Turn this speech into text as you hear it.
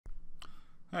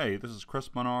Hey, this is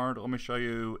Chris Menard. Let me show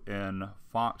you in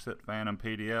Foxit Phantom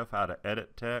PDF how to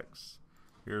edit text.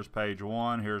 Here's page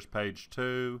 1, here's page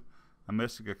 2. I'm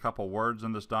missing a couple words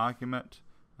in this document.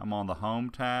 I'm on the Home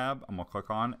tab. I'm going to click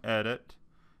on Edit,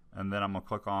 and then I'm going to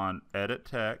click on Edit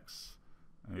Text.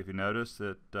 And if you notice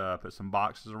it put some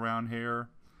boxes around here.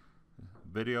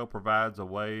 Video provides a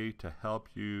way to help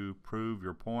you prove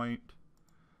your point.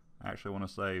 I actually want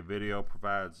to say video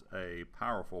provides a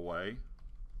powerful way.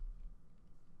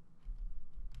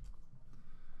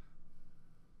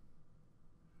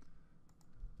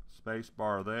 Space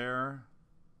bar there,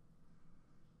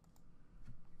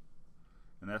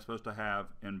 and that's supposed to have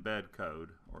embed code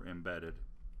or embedded.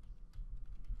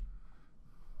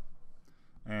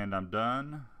 And I'm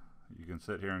done. You can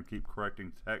sit here and keep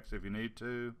correcting text if you need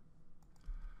to,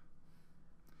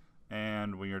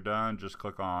 and when you're done, just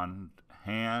click on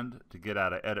hand to get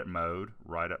out of edit mode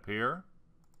right up here,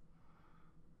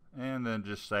 and then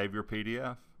just save your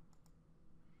PDF.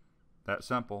 That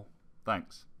simple.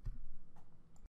 Thanks.